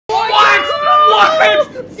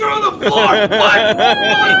Kangmin! Through the floor! What?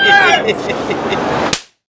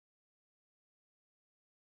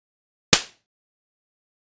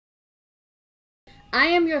 I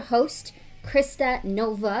am your host, Krista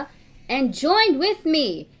Nova, and joined with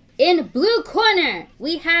me in blue corner,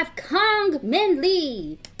 we have Kangmin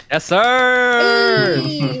Lee. Yes, sir!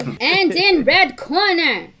 Hey. And in red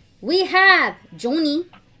corner, we have Jonny.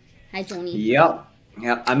 Hi, Jonny. Yep.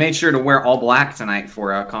 I made sure to wear all black tonight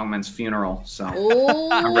for Kangmin's funeral, so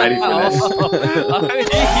I'm ready for this.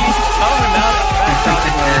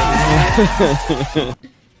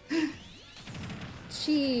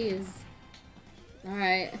 Jeez.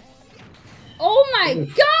 Alright. Oh my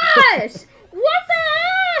gosh! What the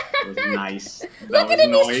heck? That was nice. Look at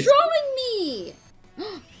him, he's trolling me!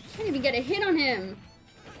 Can't even get a hit on him.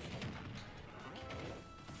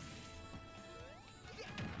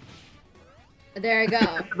 There I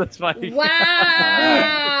go. That's funny. Wow!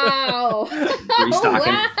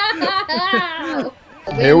 Wow!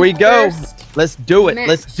 Here we go. Let's do it.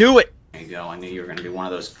 Let's do it. There you go. I knew you were going to do one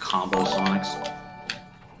of those combo Sonics.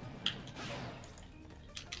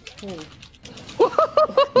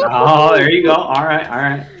 Oh, there you go. All right, all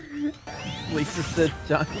right. Lisa said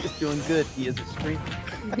Johnny is doing good. He is a streamer.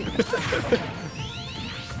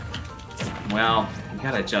 Well, you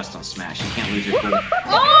gotta adjust on Smash. You can't lose your cool.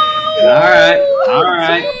 Oh! All right, all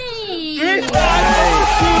right. I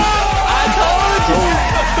told you.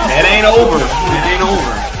 It ain't over. It ain't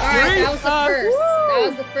over. All right, that was the first. That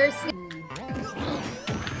was the first.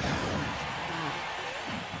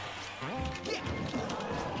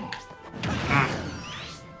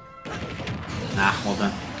 Nah, well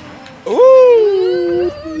done.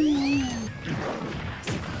 Ooh!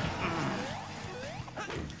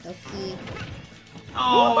 Okay.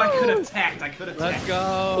 Oh, I could have tacked. I could have tacked. Let's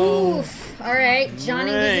go. Oof. All right,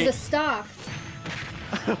 Johnny loses a stock.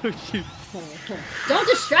 Oh, shoot. Don't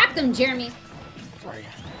distract them, Jeremy. Sorry.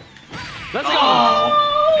 Let's go.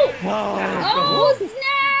 Oh,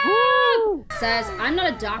 snap! Says, I'm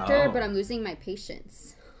not a doctor, but I'm losing my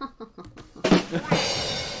patience.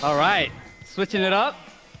 All right. Switching it up.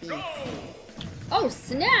 Oh,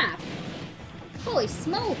 snap! Holy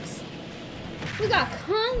smokes! We got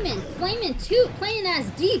Kangmin, Flamin' 2, playing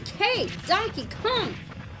as DK, Donkey Kong!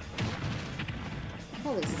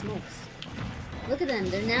 Holy smokes. Look at them,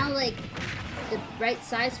 they're now like the right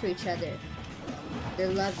size for each other. They're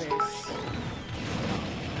lovers.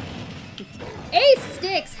 Ace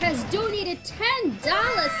Sticks has donated $10,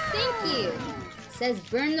 thank you! Says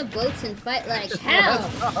burn the boats and fight like hell.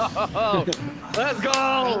 Let's go.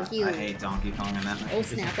 Thank you. I hate Donkey Kong in that. Oh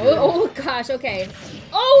snap! Oh gosh! Okay.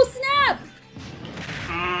 Oh snap!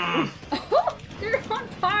 Oh, they're on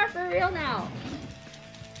par for real now.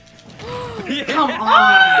 Come on!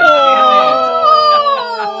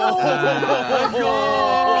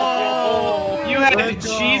 You had to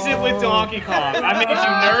cheese it with Donkey Kong. I made you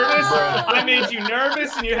nervous. I made you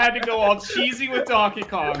nervous, and you had to go all cheesy with Donkey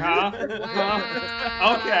Kong, huh? Wow.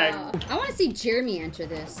 Okay. I want to see Jeremy enter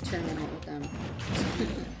this tournament with them.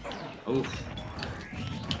 Oof.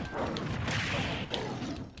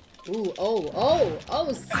 Ooh! Oh!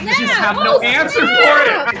 Snap! I just have no answer for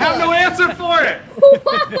it. I have no answer for it.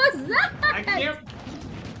 What was that? I can't.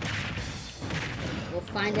 We'll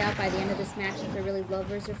find out by the end of this match if they're really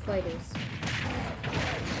lovers or fighters.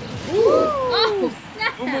 Ooh! Oh,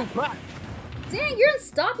 snap! Dang, you're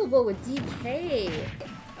unstoppable with DK.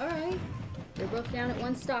 Alright. They're both down at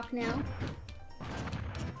one stock now.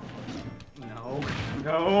 No.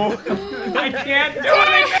 I can't do it.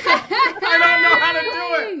 I don't know how to do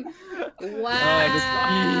it.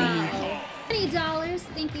 Wow. $20.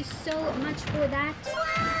 Thank you so much for that.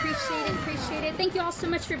 Appreciate it. Thank you all so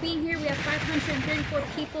much for being here. We have 534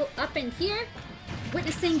 people up in here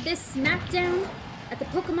witnessing this SmackDown at the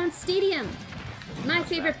Pokemon Stadium. My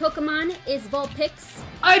favorite Pokemon is Vulpix.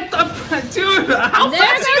 Dude, how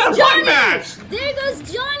fast you got one match? There goes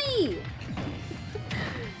Johnny!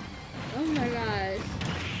 Oh my gosh.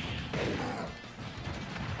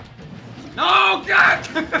 No, God!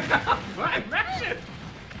 What? Match it!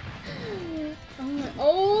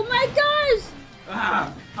 Oh my gosh!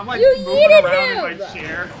 I'm like You moving yeeted around him! in my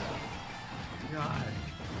chair. God.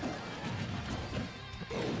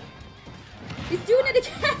 He's doing it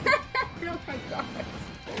again! Oh my gosh.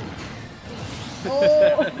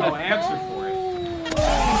 Oh. No answer for it.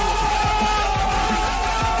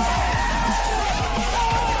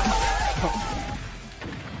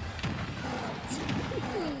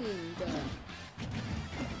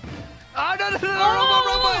 Oh, no,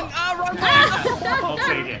 run! I'll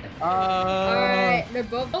take it. Alright, they're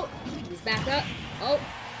both. Oh, he's back up. Oh.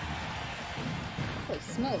 Holy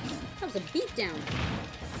smokes. That was a beatdown.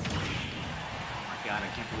 Oh my god, I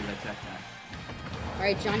can't believe I checked that.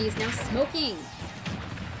 Alright, Johnny is now smoking.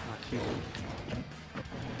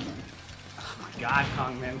 Oh my god,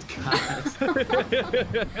 Kangmin. God.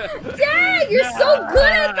 Dang, you're so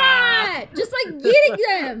good at that! Just like eating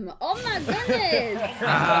them! Oh my goodness!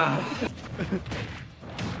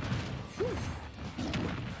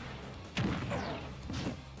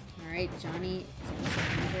 Alright, Johnny is almost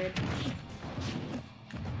 100.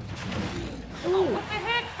 Oh, what the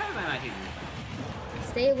heck? How did I not hit you?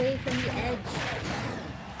 Stay away from the edge.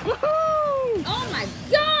 Woohoo! Oh my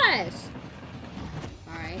gosh!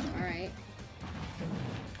 Alright, alright.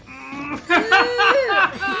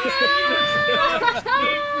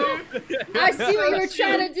 I see what you were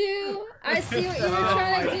trying to do! I see what you were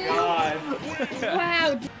trying to do!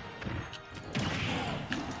 Wow!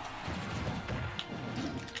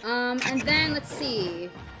 And then, let's see.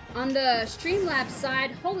 On the Streamlabs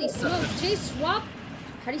side, holy smokes, J Swap.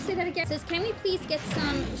 How do you say that again? It says, can we please get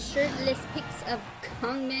some shirtless pics of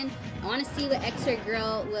Kangmin? I want to see what X-Ray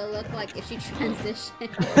Girl will look like if she transitions.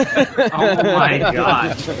 Oh my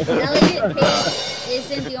god. Elliot Page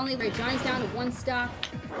isn't the only way. Johnny's down to 1 stock.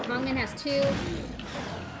 Kangmin has 2.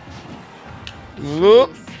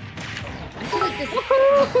 Whoop. Jeez. I feel like this.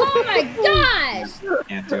 Oh my gosh!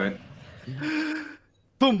 Can't do it.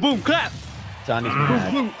 Boom, boom, clap. Johnny's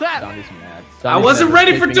mad. Boom, clap. Johnny's mad. I wasn't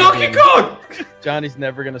ready for Donkey Kong! Johnny's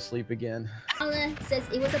never gonna sleep again. Paula says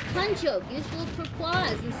it was a pun joke, useful for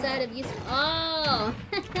applause instead of useful. Oh!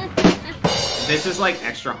 This is like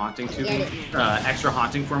extra haunting to Yeah, me. it is. Extra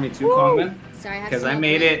haunting for me too, Kangmin. Sorry, I have Because some I more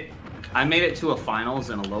made plate. it to a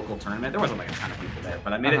finals in a local tournament. There wasn't like a ton of people there,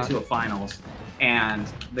 but I made it to a finals. And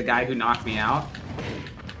the guy who knocked me out,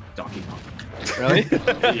 Donkey Kong. Really?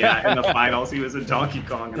 Yeah, in the finals, he was a Donkey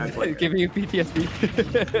Kong, and I was like, Giving you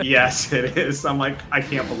PTSD. yes, it is. I'm like, I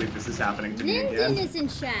can't believe this is happening to me Lyndon again. is in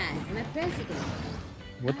chat, my president.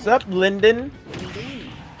 What's up, Lyndon? Lyndon.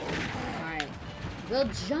 Alright. Will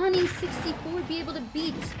Jonny64 be able to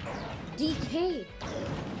beat DK?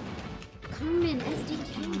 Kangmin Oh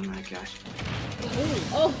SDK. my gosh.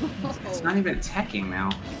 Oh. It's not even teching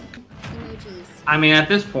now. Emojis. I mean, at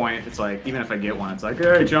this point, it's like, even if I get one, it's like,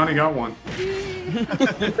 hey, Johnny got one.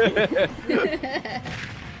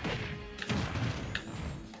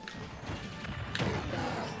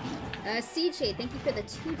 CJ, thank you for the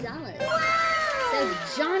 $2.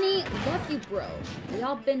 Says Johnny, love you, bro. We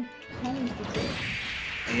all been homes before.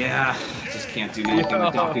 Yeah, I just can't do anything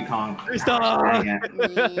with Donkey Kong. Stop. Dang it.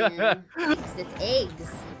 Yeah. It's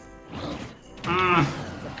eggs. Mm.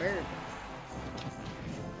 It's a bird.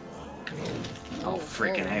 Oh,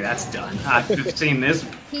 freaking hey, that's done. I've seen this.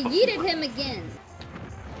 He yeeted him again.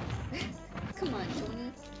 Come on,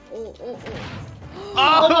 Johnny. Oh.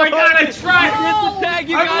 Oh my god, I tried! Oh, Tag,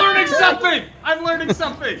 you I'm got learning it. something! I'm learning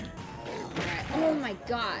something! Alright. Oh my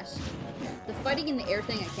gosh. The fighting in the air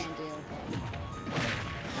thing I can't do.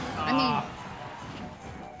 I mean...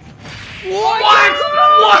 What?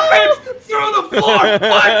 What? Through the floor!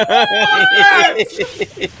 What?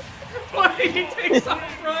 What did he take some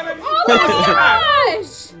front of me? Oh my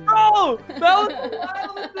gosh! Bro, that was the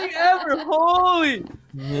wildest thing ever. Holy.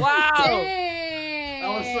 Wow. Dang. That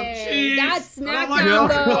was some cheese. That's Oh my SmackDown, God.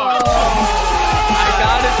 though. I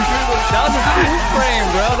got it through the... That was a 2-frame,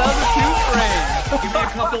 bro. That was a 2-frame. Give me a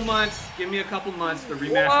couple months. Give me a couple months. The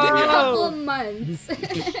rematch Whoa. will be A up. couple of months.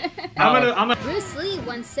 I'm gonna. Bruce Lee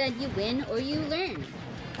once said, "You win or you learn."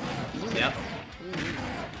 Yep.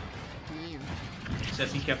 Damn.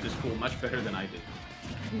 Says he kept his cool much better than I did.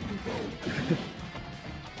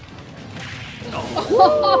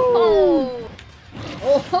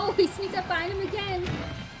 Oh, he sneaked up behind him again.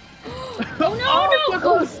 Oh no!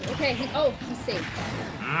 Okay, he's safe.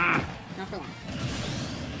 Not for long.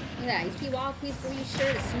 Look at that. You keep walking, please be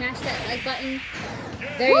sure to smash that like button.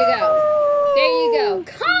 There you go. There you go.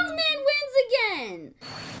 Kangmin wins again.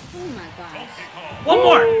 Oh my gosh. One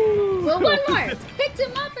more. Well, one more. Picked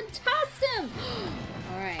him up and tossed him.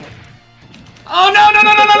 All right. Oh no!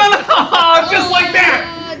 Just like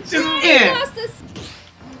that. Just in. Lost this.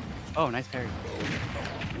 Oh, nice parry.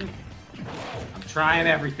 I'm trying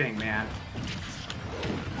everything, man.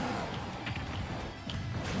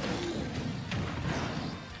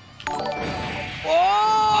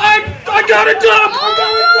 I got it done!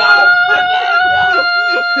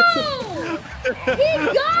 He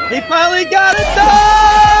got He it. finally got it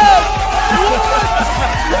done!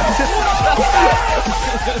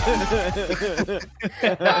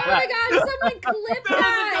 Oh my god, someone clip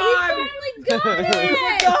that! He finally got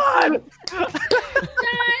it!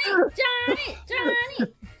 Johnny!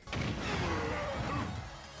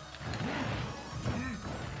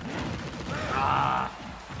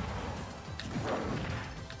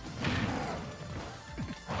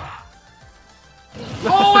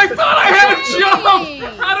 I thought I had a Dang.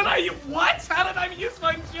 jump! How did I... What? How did I use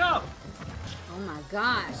my jump? Oh my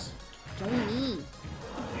gosh. Jonny.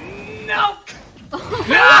 No! I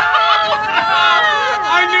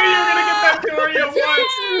knew you were gonna get that Doria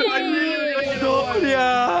once! I knew you were gonna get it once!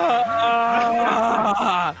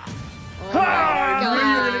 Oh my I knew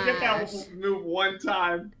you were gonna get gosh. that move one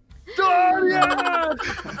time. Doria!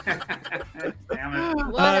 Damn it.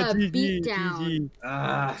 What a GG, beatdown. GG.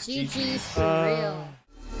 Ah, GG's for real.